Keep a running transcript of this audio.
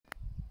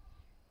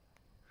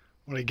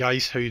Alright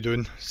guys, how you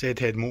doing?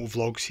 Zedhead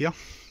Motovlogs here.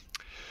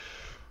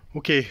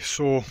 Okay,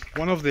 so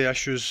one of the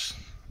issues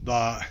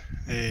that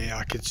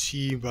I could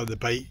see with the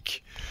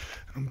bike,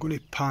 I'm going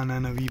to pan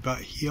in a wee bit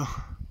here,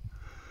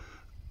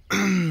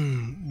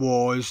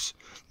 was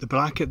the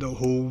bracket that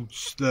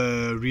holds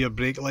the rear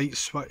brake light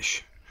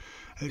switch.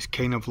 It's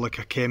kind of like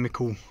a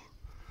chemical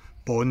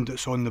bond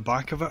that's on the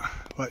back of it,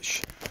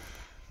 which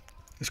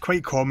is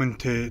quite common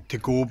to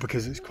go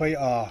because it's quite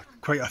a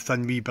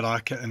thin wee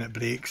bracket and it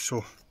breaks.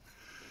 So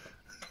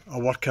a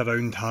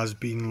workaround has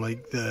been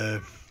like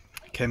the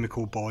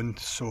chemical bond.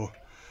 So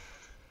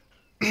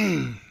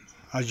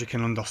as you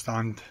can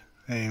understand,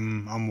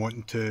 I'm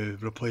wanting to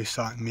replace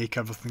that and make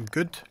everything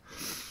good.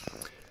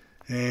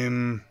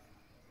 When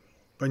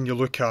you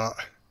look at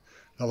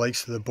the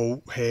likes of the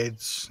bolt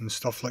heads and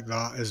stuff like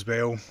that as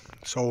well,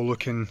 it's all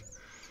looking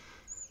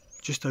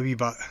just a wee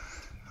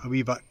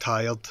bit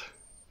tired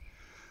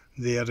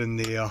there and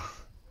there.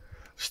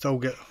 Still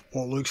get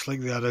what looks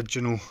like the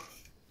original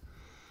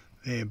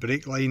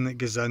brake line that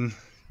goes in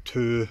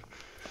to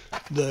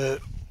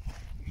the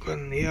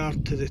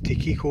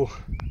Takiko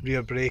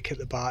rear brake at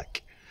the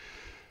back.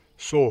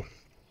 So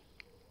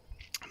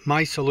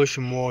my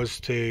solution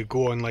was to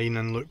go online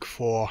and look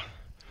for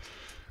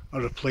a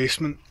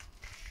replacement,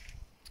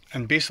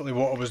 and basically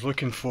what I was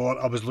looking for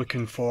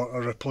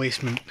a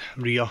replacement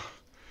rear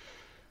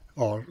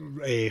or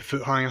a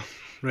foot hanger,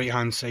 right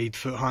hand side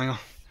foot hanger.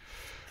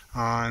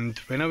 And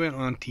when I went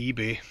onto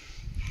eBay,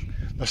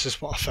 this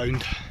is what I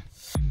found.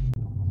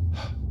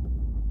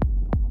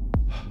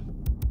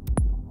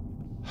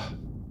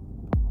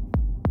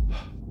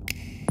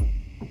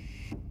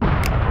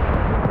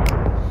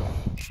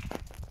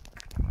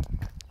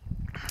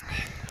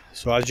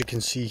 So as you can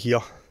see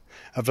here,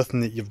 everything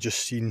that you've just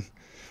seen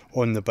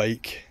on the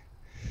bike,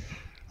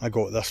 I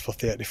got this for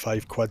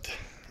 35 quid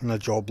in a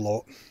job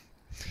lot.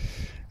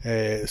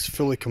 It's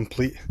fully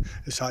complete.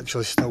 It's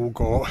actually still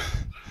got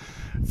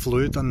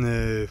fluid in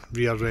the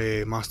rear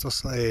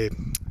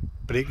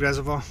brake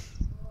reservoir,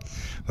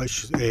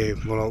 which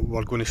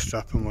we're going to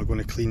strip and we're going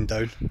to clean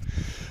down.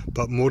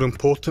 But more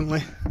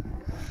importantly,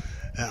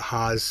 it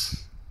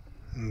has,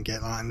 and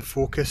get that in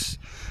focus,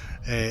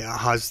 it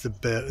has the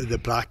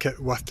bracket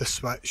with the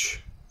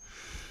switch,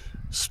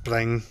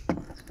 spring,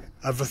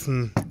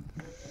 everything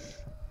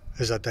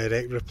is a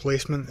direct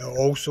replacement. It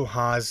also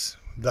has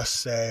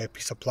this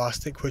piece of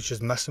plastic which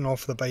is missing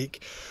off the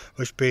bike,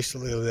 which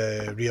basically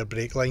the rear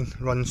brake line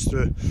runs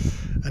through,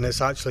 and it's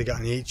actually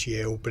got an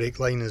HEL brake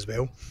line as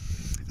well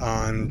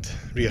and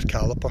rear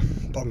caliper.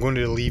 But I'm going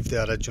to leave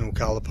the original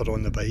caliper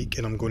on the bike,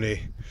 and I'm going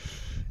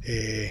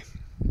to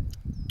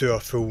do a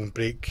full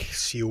brake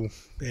seal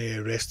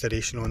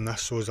restoration on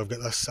this, so as I've got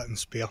this sitting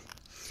spare.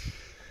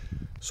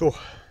 So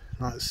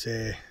that's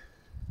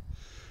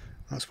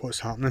what's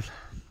happening.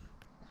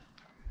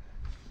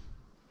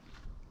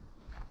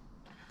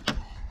 So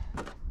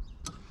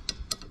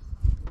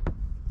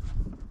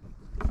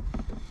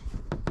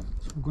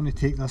I'm going to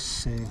take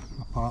this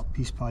apart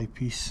piece by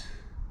piece,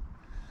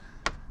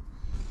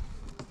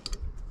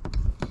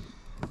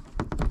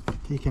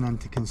 taking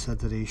into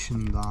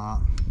consideration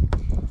that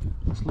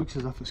this looks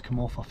as if it's come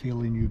off a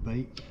fairly new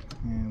bike.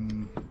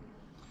 New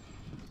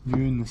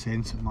in the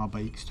sense that my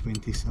bike's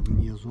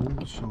 27 years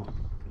old, so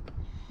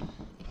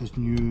as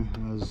new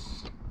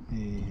as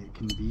it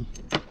can be.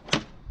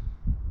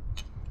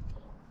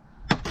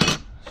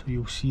 So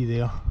you'll see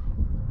there,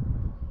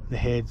 the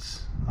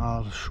heads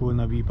are showing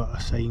a wee bit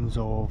of signs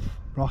of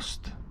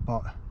rust,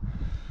 but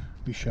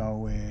we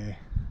shall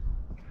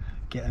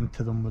get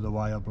into them with a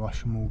wire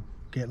brush and we'll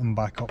get them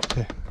back up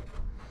to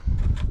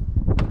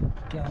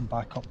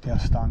a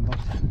standard.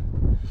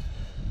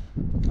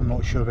 I'm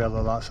not sure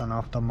whether that's an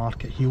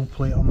aftermarket heel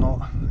plate or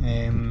not.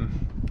 I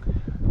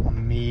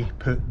may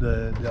put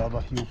the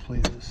other heel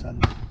plate that's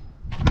in.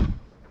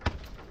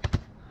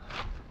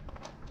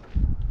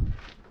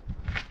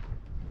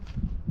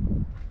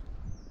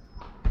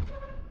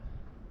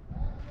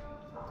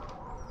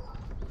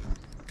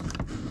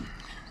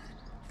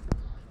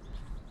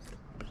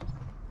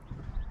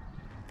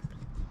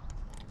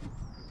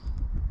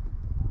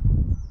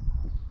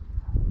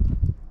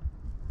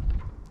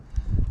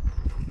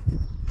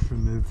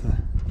 Remove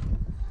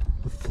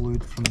the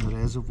fluid from the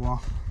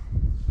reservoir,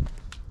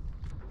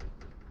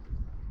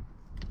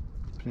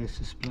 press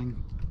the spring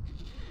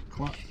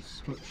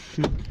clutch, which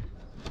should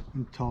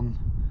in turn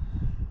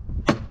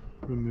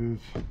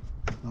remove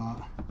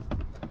that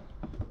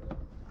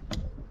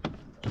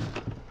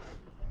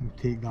and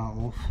take that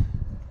off.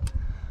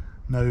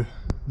 Now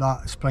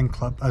that spring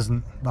clip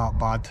isn't that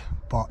bad,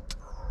 but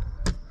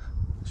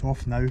it's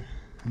off now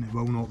and it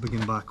will not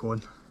begin back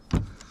on.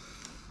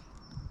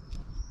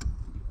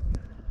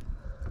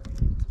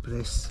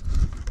 Press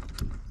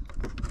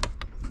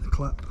the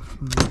clip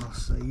from the other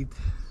side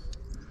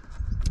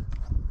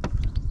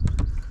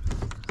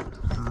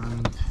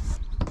and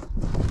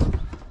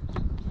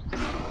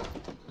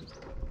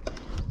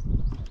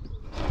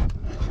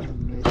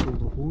unravel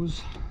the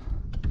hose.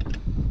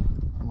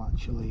 I'll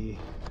actually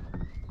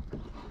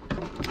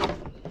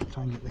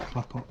try and get the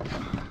clip up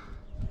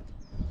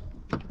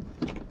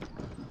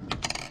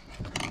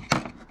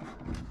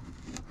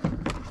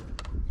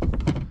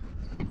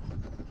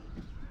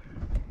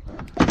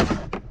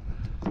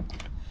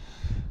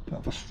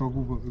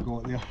struggle, but we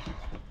got there.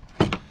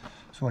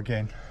 So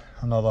again,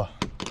 another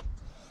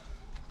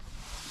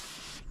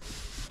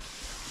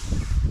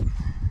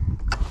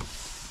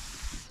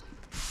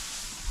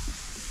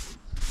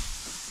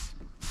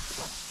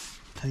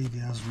tidy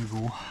as we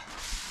go.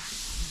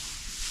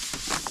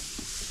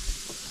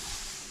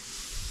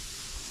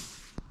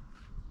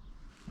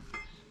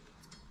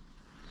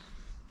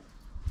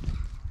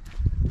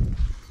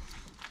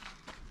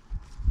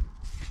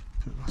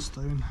 Put this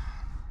down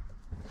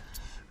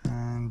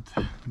and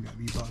get a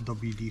wee bit of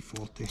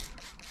WD-40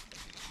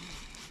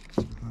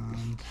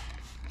 and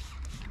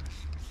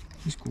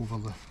just go over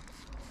the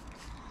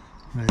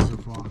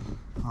reservoir.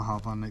 I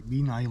have a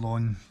wee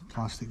nylon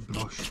plastic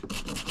brush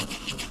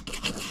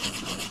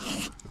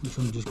which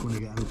I'm just going to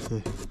get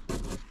into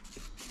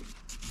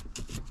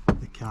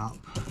the cap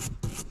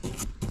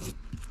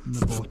and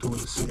the bottle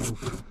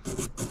itself.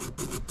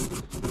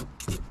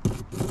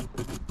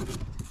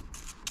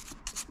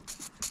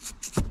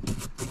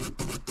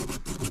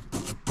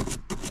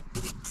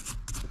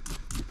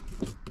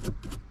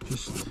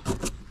 Just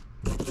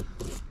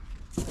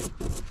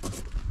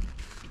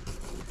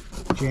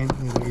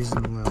gently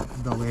raising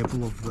the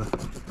level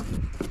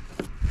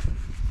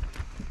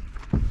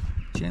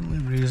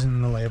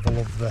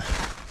of the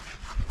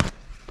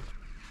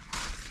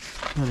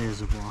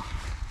reservoir.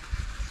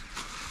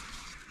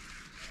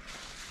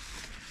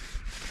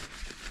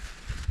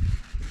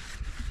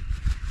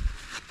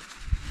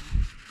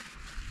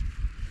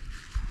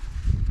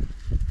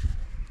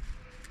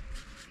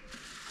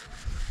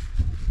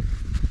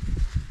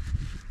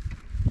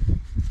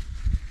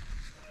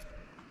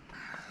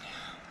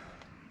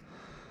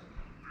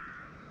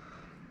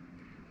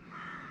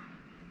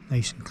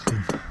 Nice and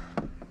clean.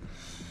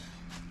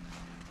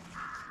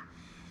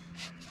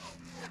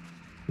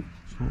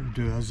 So what we'll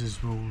do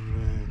is we'll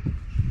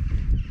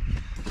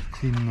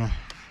clean the inner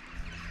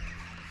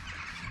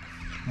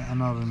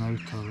and outer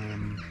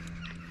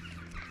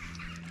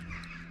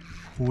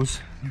hose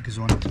that goes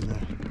onto the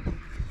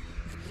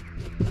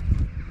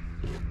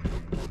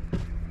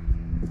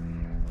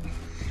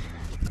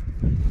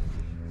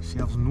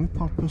serves no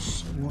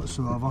purpose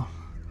whatsoever,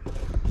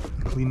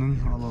 the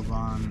cleaning, other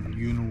than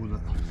you know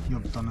that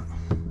you've done it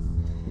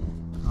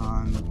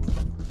and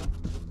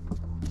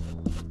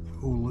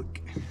it will look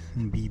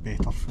and be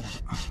better for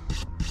it.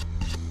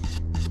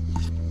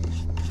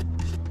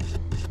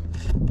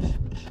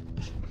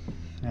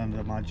 And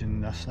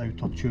imagine this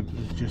outer tube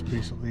is just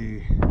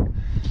basically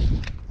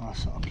a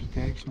sort of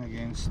protection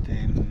against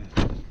the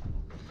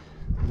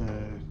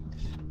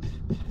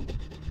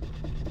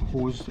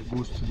hose that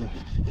goes to the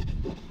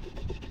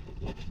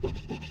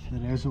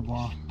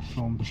reservoir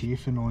from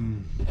chafing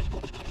on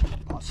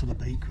parts of the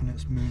bike when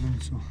it's moving.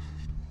 So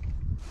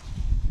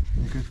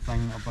the good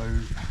thing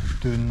about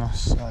doing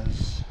this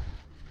is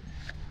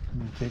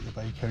when you take the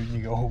bike out and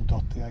you get all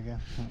dirty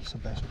again. That's the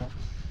best bit.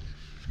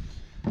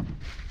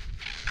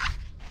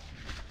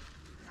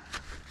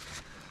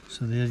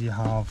 So there you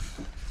have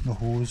the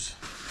hose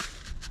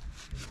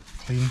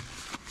clean,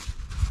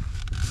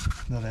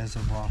 the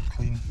reservoir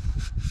clean,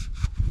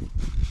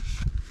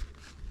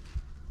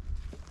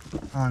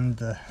 and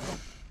the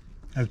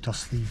outer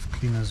sleeve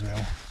clean as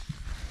well.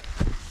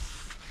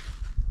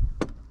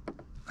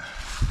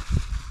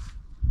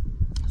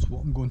 So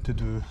what I'm going to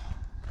do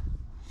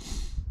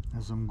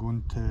is I'm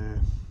going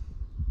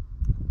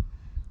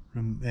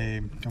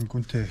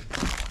to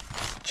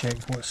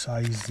check what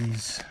size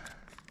these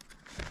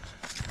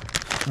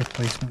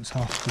replacements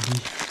have to be.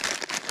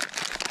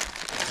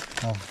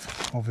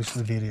 Of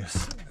obviously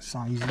various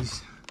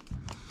sizes.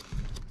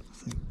 I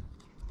think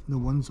the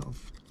ones that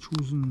I've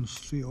chosen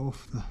straight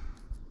off the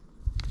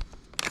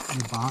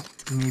back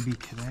may be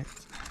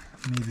correct,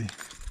 maybe.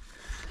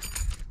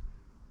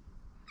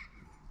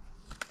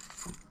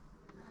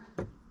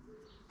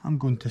 I'm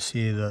going to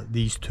say that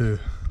these two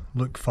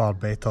look far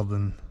better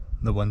than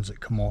the ones that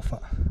come off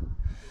it.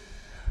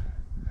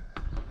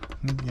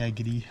 Maybe I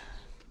agree.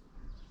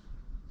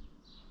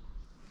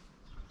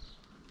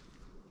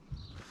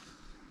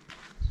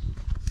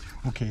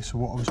 Okay, so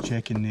what I was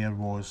checking there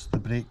was the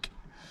brake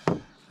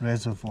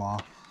reservoir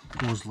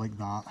goes like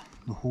that,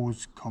 the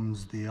hose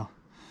comes there,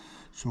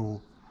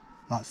 so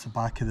that's the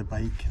back of the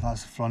bike,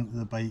 that's the front of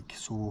the bike,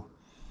 so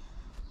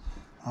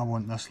I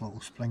want this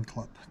little spring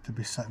clip to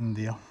be sitting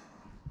there,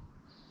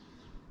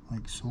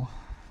 like so.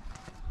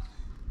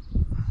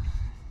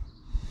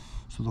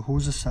 So the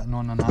hose is sitting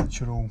on a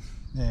natural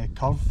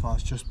curve,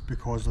 that's just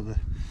because of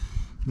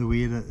the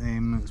way that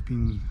it's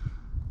been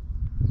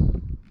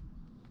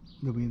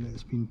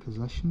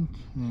positioned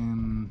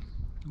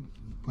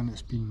when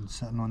it's been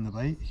sitting on the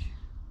bike.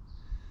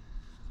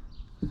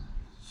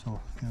 So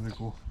there we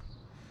go.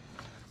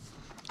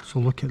 So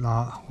look at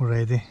that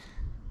already.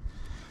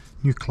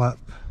 New clip,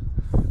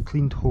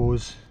 cleaned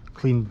hose,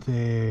 cleaned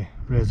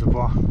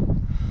reservoir.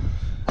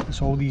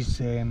 It's all these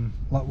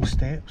little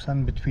steps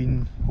in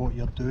between what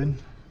you're doing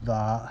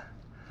that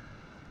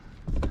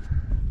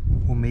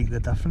will make the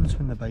difference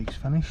when the bike's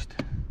finished.